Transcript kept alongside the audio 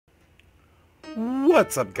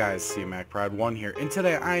What's up guys, CMacPride1 here, and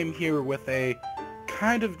today I am here with a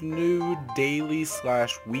kind of new daily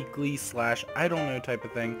slash weekly slash I don't know type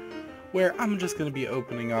of thing, where I'm just going to be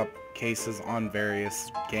opening up cases on various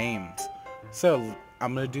games. So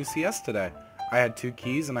I'm going to do CS today. I had 2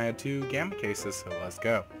 keys and I had 2 Gamma cases, so let's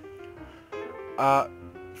go.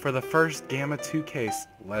 For the first Gamma 2 case,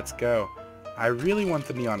 let's go. I really want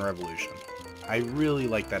the Neon Revolution. I really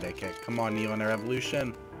like that AK. Come on, Neon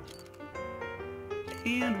Revolution.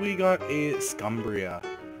 And we got a Scumbria.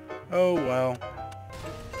 Oh well.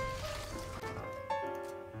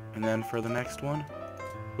 And then for the next one,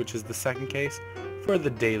 which is the second case, for the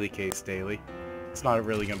daily case daily. It's not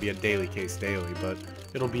really going to be a daily case daily, but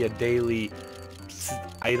it'll be a daily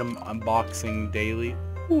item unboxing daily.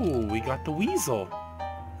 Ooh, we got the Weasel.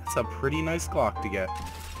 That's a pretty nice Glock to get.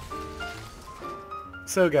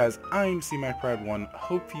 So guys, I'm CMacPride1.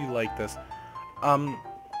 Hope you like this.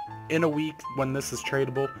 In a week, when this is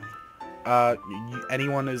tradable,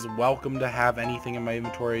 anyone is welcome to have anything in my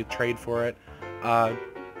inventory, trade for it.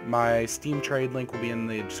 My Steam trade link will be in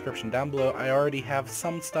the description down below. I already have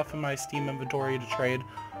some stuff in my Steam inventory to trade,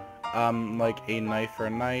 like a knife for a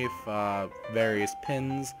knife, various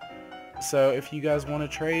pins. So if you guys want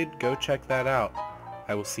to trade, go check that out.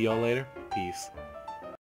 I will see y'all later. Peace.